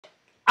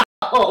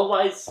Oh,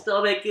 my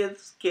stomach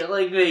is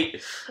killing me.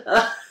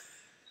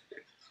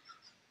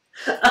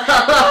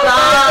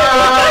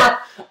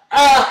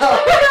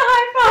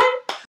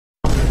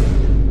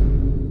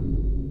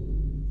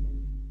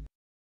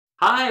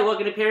 Hi,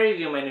 welcome to Pari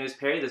Review. My name is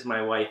Pari. This is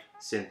my wife,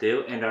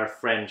 Sinthu, and our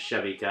friend,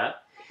 Shabbika.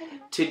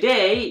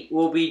 Today,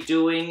 we'll be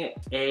doing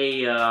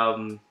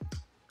a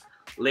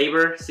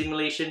labor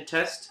simulation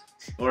test,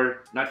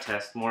 or not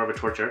test, more of a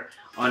torture,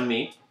 on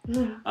me.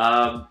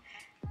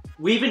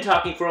 We've been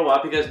talking for a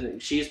while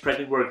because she's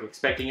pregnant. We're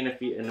expecting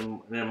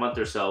in a month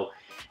or so,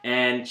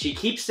 and she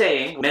keeps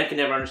saying men can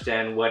never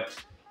understand what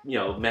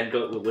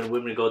when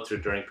women go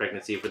through during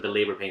pregnancy for the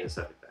labor pains and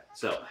stuff like that.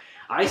 So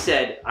I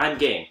said I'm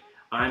game.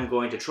 I'm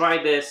going to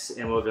try this,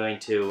 and we're going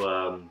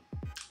to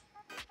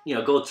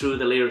go through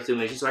the labor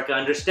simulation so I can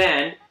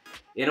understand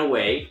in a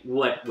way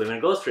what women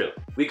go through.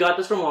 We got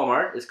this from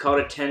Walmart. It's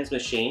called a TENS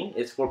machine.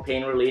 It's for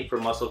pain relief, for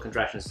muscle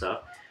contraction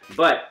stuff,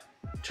 but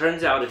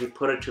turns out if you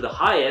put it to the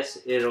highest,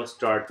 it'll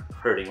start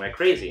hurting like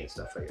crazy and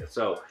stuff like that.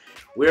 So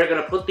we're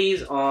gonna put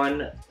these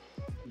on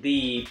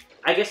the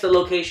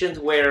locations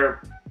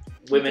where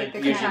women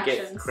usually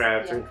get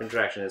cramps and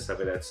contractions and stuff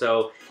like that.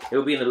 So it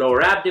will be in the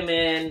lower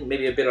abdomen,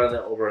 maybe a bit on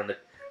the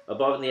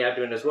above in the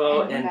abdomen as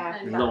well,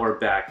 and lower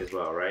back as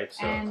well, right?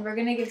 So, and we're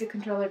gonna give the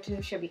controller to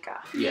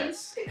Shabbika.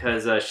 Yes,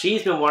 because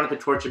she's been wanting to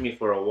torture me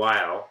for a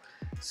while.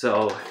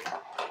 So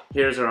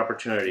here's our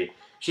opportunity.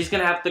 She's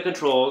gonna have the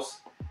controls.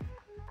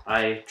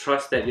 I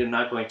trust that you're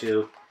not going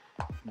to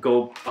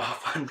go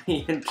off on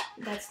me.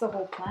 That's the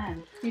whole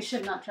plan. You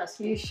should not trust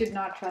me. You should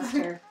not trust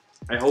her.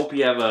 I hope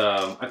you have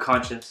a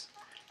conscience.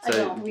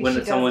 So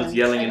when someone's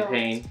yelling in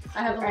pain.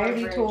 I have a lot of rage.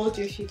 I already told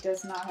you she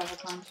does not have a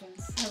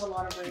conscience. I have a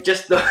lot of rage.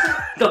 Just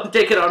don't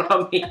take it out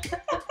on me.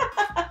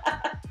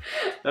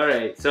 All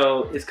right,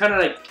 so it's kind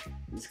of like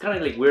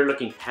weird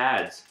looking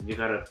pads you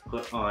gotta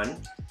put on.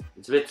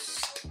 It's a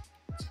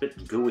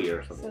bit gooey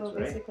or something, so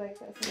right? Basically like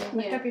this. Yeah.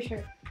 Lift up your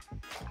shirt.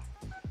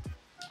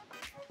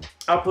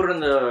 I'll put it in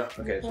the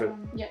so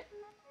yeah.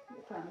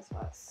 Put on the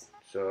spots.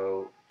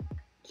 So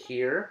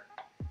here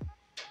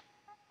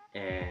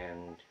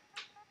and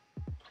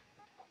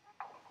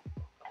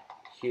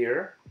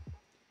here,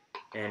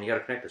 and you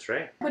gotta connect this,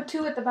 right? Put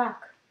two at the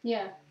back.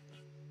 Yeah.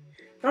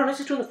 No, let's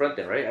just do in the front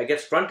then, right? I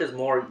guess front is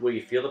more where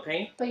you feel the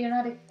pain. But you're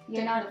not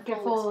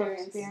get full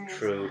experience.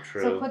 True.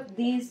 So put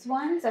these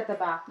ones at the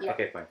back. Yeah.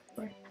 Okay, fine.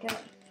 Here, get it.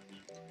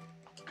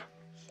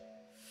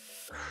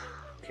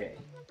 Okay.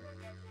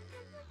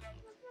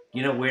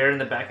 You know where in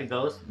the back it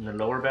goes? In the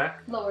lower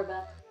back? Lower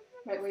back.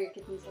 Right where your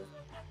kidneys are.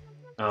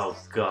 Oh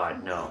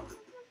God, no.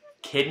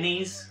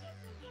 Kidneys?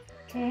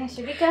 Okay,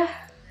 Shabbika.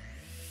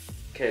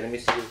 Okay, let me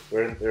see.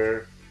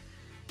 They're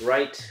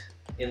right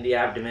in the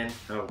abdomen.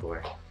 Oh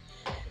boy.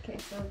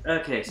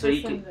 Okay, so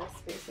you can.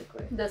 This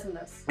basically. This and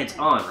this. It's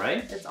on,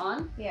 right? It's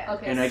on. Yeah.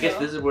 Okay. And I guess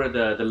this is where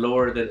the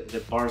lower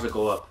the bars will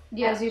go up.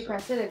 Yeah. As you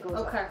press it, it goes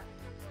up. Okay.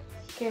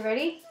 Okay,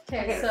 ready?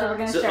 Okay, so we're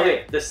gonna start.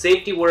 Okay, the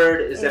safety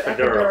word is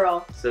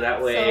epidural. So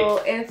that way. So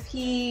if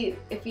he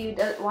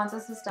wants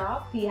us to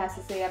stop, he has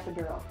to say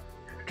epidural.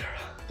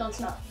 Don't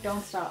stop.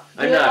 Don't stop.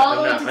 I'm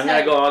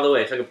gonna go all the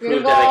way so I can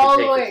prove that I can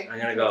take this. I'm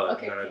gonna go.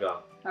 Okay. I'm gonna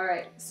go. All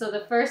right. So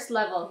the first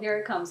level, here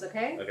it comes.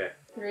 Okay. Okay.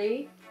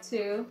 3,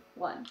 2,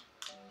 1.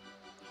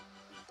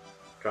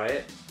 Try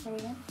it. Try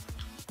again.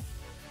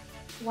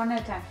 One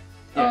at a time.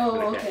 Yeah,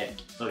 oh, okay.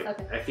 Yeah.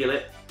 Okay. I feel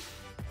it.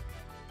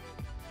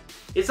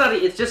 It's not.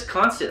 It's just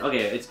constant.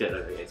 Okay, it's good.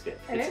 Okay, it's good.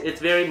 It's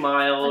very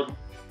mild. Okay.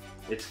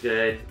 It's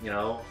good.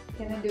 Okay,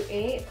 then do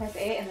A. Press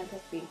A and then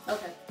press B.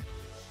 Okay.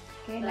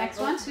 Okay. Next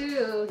one.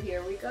 2.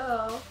 Here we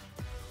go.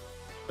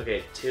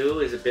 Okay, 2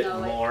 is a bit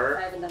more.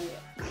 I haven't done it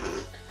yet.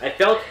 I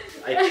felt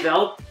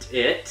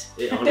it.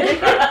 Holy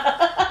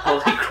crap!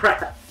 Holy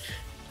crap!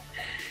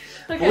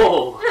 Okay.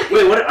 Whoa!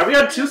 Wait, what? Are we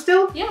on 2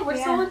 still? Yeah, we're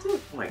still on 2.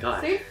 Oh my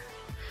God. See?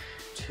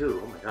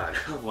 2. Oh my God.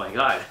 Oh my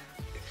God.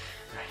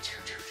 Alright, 2.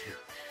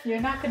 You're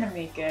not gonna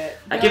make it.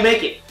 I can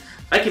make it.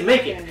 I can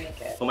make it.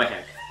 Make it. Oh my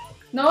hand.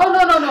 No!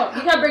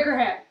 You can't break her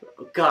hand.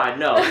 Oh God,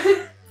 no.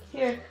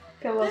 Here,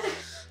 pillow.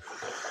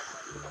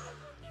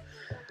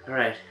 All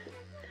right.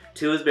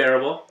 2 is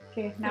bearable.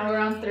 Okay, now we're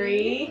on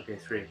 3. Okay,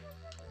 3.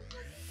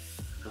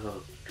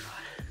 Oh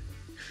God.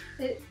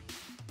 Press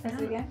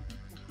it again.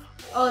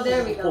 Oh,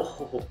 there we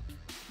go.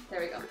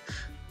 There we go.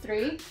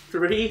 3.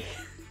 3.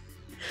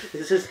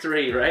 This is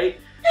 3, right?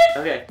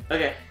 Okay.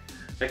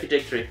 I can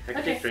take 3. I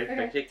can take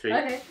 3.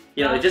 Okay.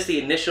 Just the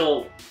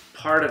initial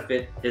part of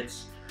it,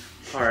 it's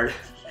hard.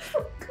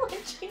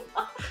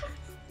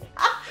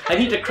 I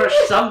need to crush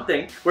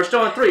something. We're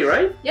still on 3,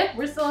 right? Yep,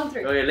 we're still on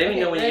 3. Okay, let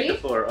me know when you get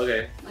to 4.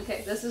 Okay.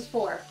 Okay, this is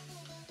 4.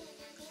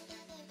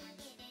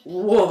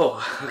 Whoa.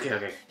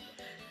 Okay.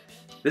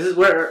 This is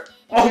where.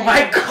 Oh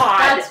my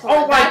God! That's 4.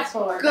 Oh my That's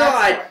 4.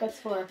 God! That's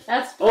 4.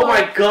 That's 4. Oh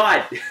my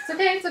God!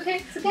 It's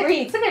okay.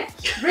 Breathe. It's okay.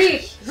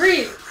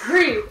 Breathe.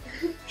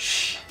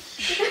 Shh.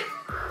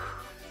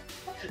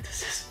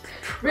 This is.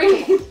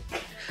 Breathe.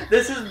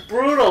 This is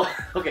brutal.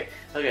 Okay.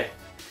 4.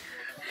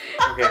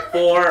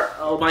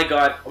 Oh my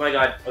God.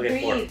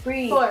 Okay, 4.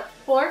 Breathe.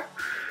 4.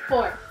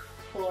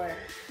 4.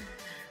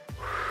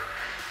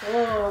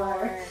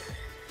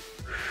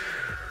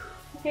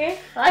 Okay.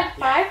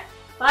 5.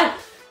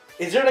 5.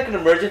 Is there like an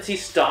emergency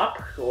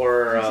stop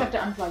or You just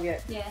have to unplug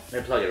it. Yeah.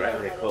 unplug it, right?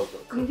 Okay, cool.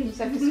 You just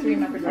have to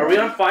scream up and Are we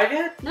on 5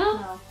 yet? No.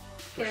 No.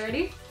 Okay,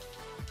 ready?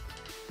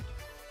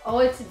 Oh,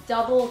 it's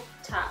double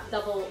tap,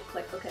 double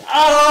click. Okay.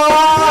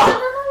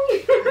 Oh!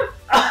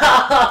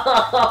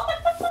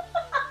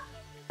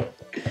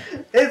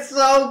 It's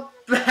so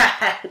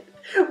bad.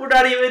 We're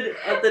not even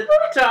at the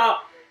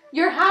top.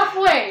 You're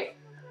halfway.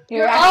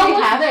 You're actually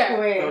almost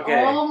halfway. there.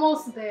 Okay.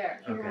 Almost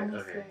there. You're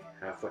almost Okay. there.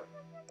 Halfway.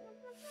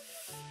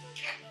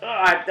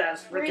 Oh,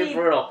 that's freaking Breathe,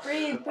 brutal.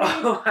 Breathe.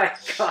 Oh my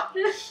god,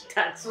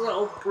 that's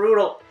so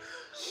brutal.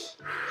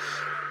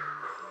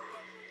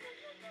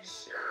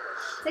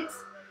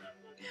 6.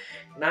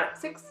 Not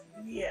 6.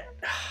 yet.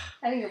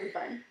 I think you'll be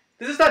fine.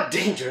 This is not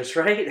dangerous,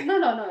 right?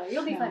 No.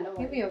 You'll be fine. Don't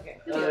You'll worry. be okay.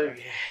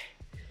 Okay.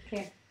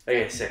 Okay.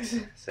 Okay, 6.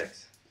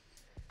 6.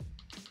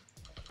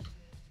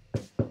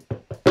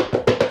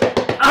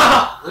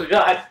 Oh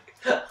god.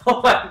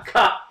 Oh my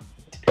god.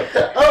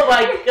 Oh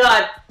my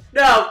god.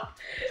 No.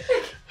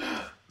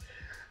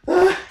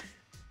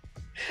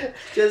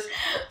 Just.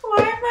 Why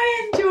am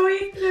I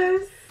enjoying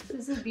this?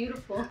 This is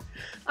beautiful.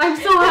 I'm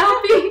so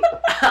happy.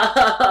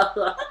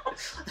 I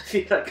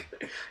feel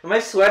like. Am I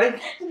sweating?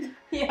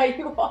 Yeah,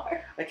 you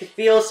are. I can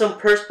feel some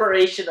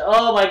perspiration.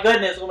 Oh my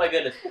goodness. Oh my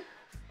goodness.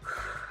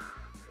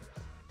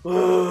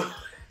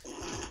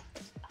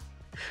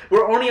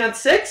 We're only on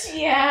 6?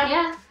 Yeah.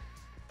 Yeah.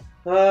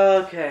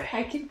 Okay.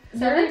 I can.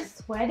 7? You're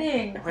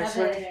sweating. Am I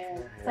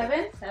sweating?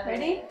 7. 7.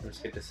 Ready? Let's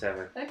get to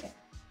 7. Okay.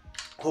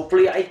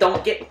 Hopefully I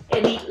don't get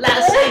any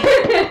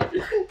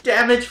lasting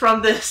damage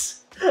from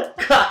this.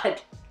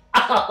 God.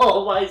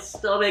 Oh, my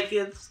stomach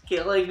is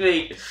killing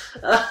me.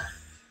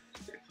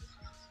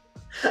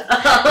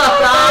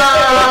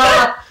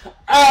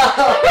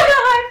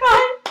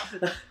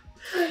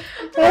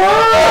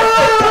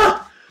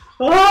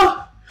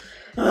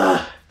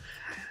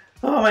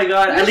 Oh my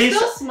god, You're at least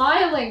still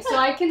smiling, so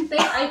I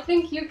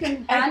think you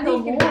can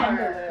handle think you more. can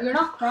handle it. You're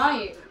not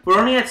crying. we're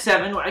only at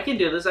 7. I can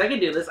do this, I can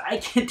do this, I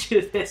can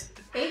do this.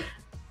 8.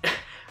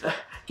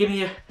 Give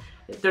me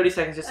 30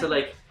 seconds just to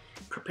like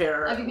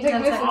prepare. I'll give you Like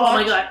 10 this seconds. Oh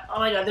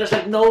my god, there's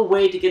like no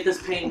way to get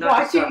this pain not to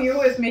Watching stop.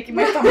 you is making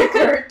my stomach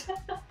hurt.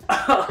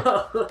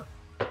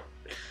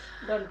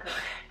 Don't cry.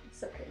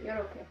 It's okay. You're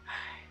okay.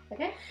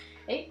 Okay?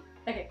 8.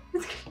 Okay.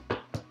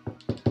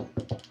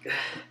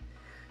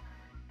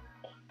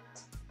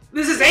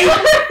 This is 8!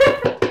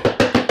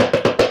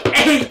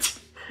 8!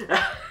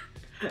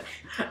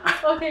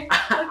 Okay.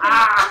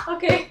 Ah.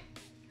 Okay.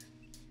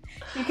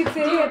 You could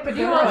say Do you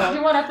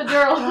epidural. want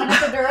epidural? You want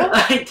epidural?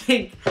 I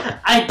think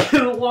I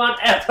do want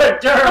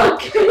epidural.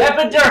 Okay.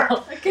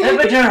 Epidural. Okay.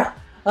 Epidural.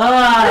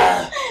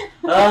 Ah.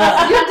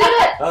 Ah. You did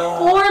it! Ah.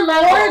 4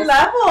 levels!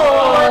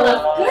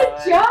 Good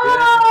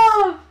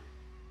Oh,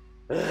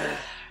 job!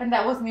 And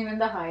that wasn't even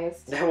the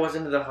highest. That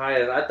wasn't the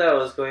highest. I thought I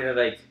was going to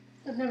like.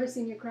 I've never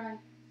seen you cry.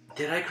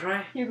 Did I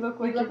cry? You look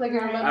You look like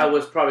you're crying. I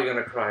was probably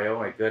gonna cry. Oh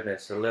my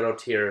goodness, the little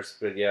tears.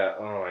 But yeah,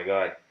 oh my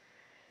god,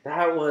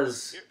 that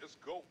was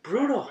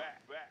brutal.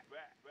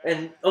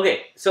 And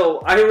okay,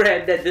 so I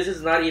read that this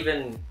is not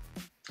even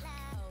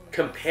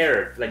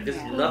compared. Like this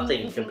is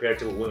nothing compared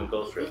to what women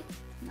go through.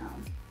 No.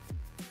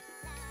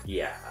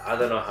 Yeah, I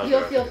don't know how. You'll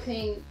girls- feel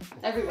pain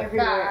everywhere.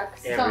 Everywhere. Back,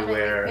 stomach,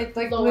 Everywhere. It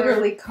like Lower.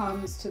 literally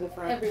comes to the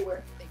front.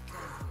 everywhere.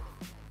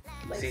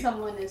 Like See?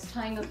 someone is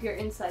tying up your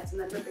insides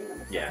and then ripping them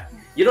apart. Yeah,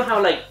 you know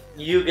how like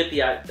you get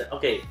the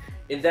okay.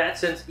 In that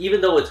sense, even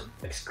though it's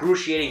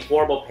excruciating,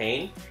 horrible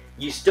pain,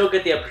 you still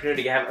get the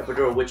opportunity to have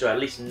epidural, which will at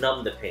least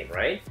numb the pain,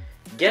 right?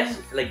 Guess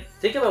like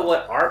think about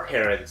what our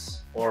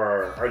parents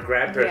or our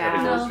grandparents had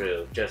to Yeah. go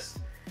through, just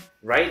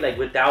right, like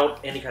without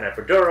any kind of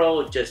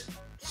epidural, just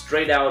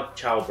straight out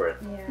childbirth.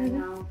 Yeah, Mhm.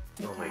 no.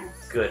 Oh my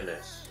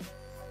goodness.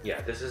 Yeah,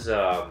 this is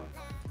a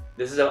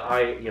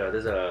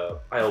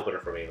eye opener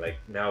for me. Like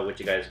now, what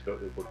you guys,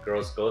 what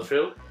girls go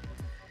through.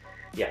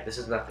 Yeah, this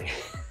is nothing.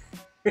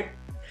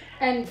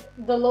 And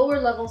the lower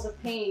levels of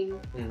pain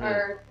Mhm.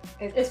 are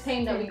is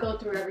pain that we go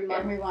through every month.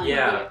 Everyone.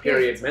 Yeah,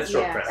 period,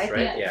 menstrual Yes, cramps, I right?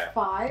 think Yeah.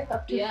 5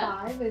 up to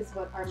Yeah. 5 is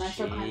what our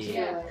menstrual cramps Jeez.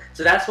 feel like.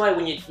 So that's why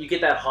when you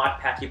get that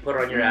hot pack you put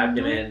on your Mhm.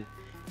 abdomen,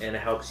 and it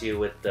helps you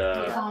with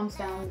the. Yeah. Calms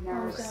down the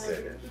nerves. Calms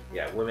down.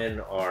 Yeah, women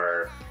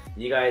are.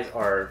 You guys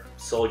are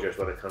soldiers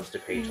when it comes to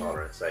pain Mhm.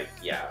 tolerance. Like,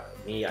 yeah,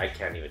 me, I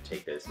can't even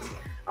take this.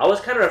 I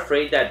was kind of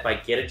afraid that by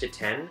getting to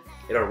 10,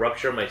 it'll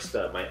rupture my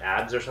my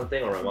abs or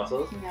something or my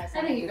muscles. Yes,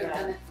 I think you do could have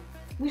that. done it.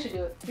 We should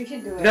do it. We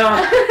should do it. No,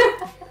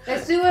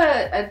 Let's do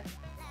a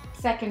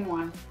second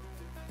one.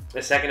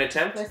 a second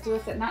attempt. Let's do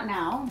it. Not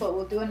now, but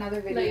we'll do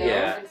another video. Later.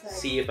 Yeah, Inside.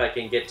 see if I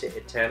can get to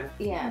 10.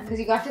 Yeah, because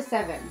you got to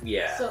 7.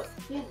 Yeah. So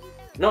yeah.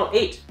 No,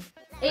 8.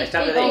 I 8.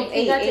 stopped at 8.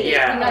 eight. You got to 8.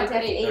 Yeah. You got to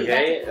 8.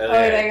 Okay. Oh,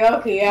 like,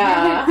 okay,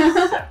 yeah.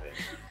 7.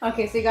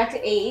 Okay, so you got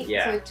to 8.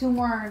 Yeah. So 2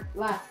 more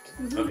left.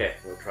 Okay,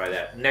 we'll try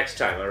that next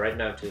time. Right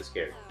now, I'm too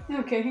scared.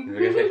 Okay.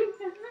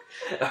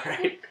 All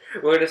right,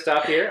 we're gonna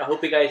stop here. I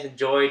hope you guys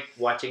enjoyed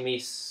watching me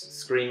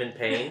scream in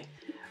pain.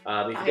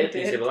 If you did,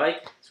 please did. leave a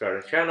like,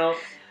 subscribe to the channel.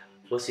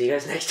 We'll see you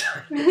guys next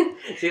time.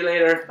 See you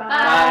later.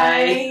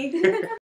 Bye. Bye.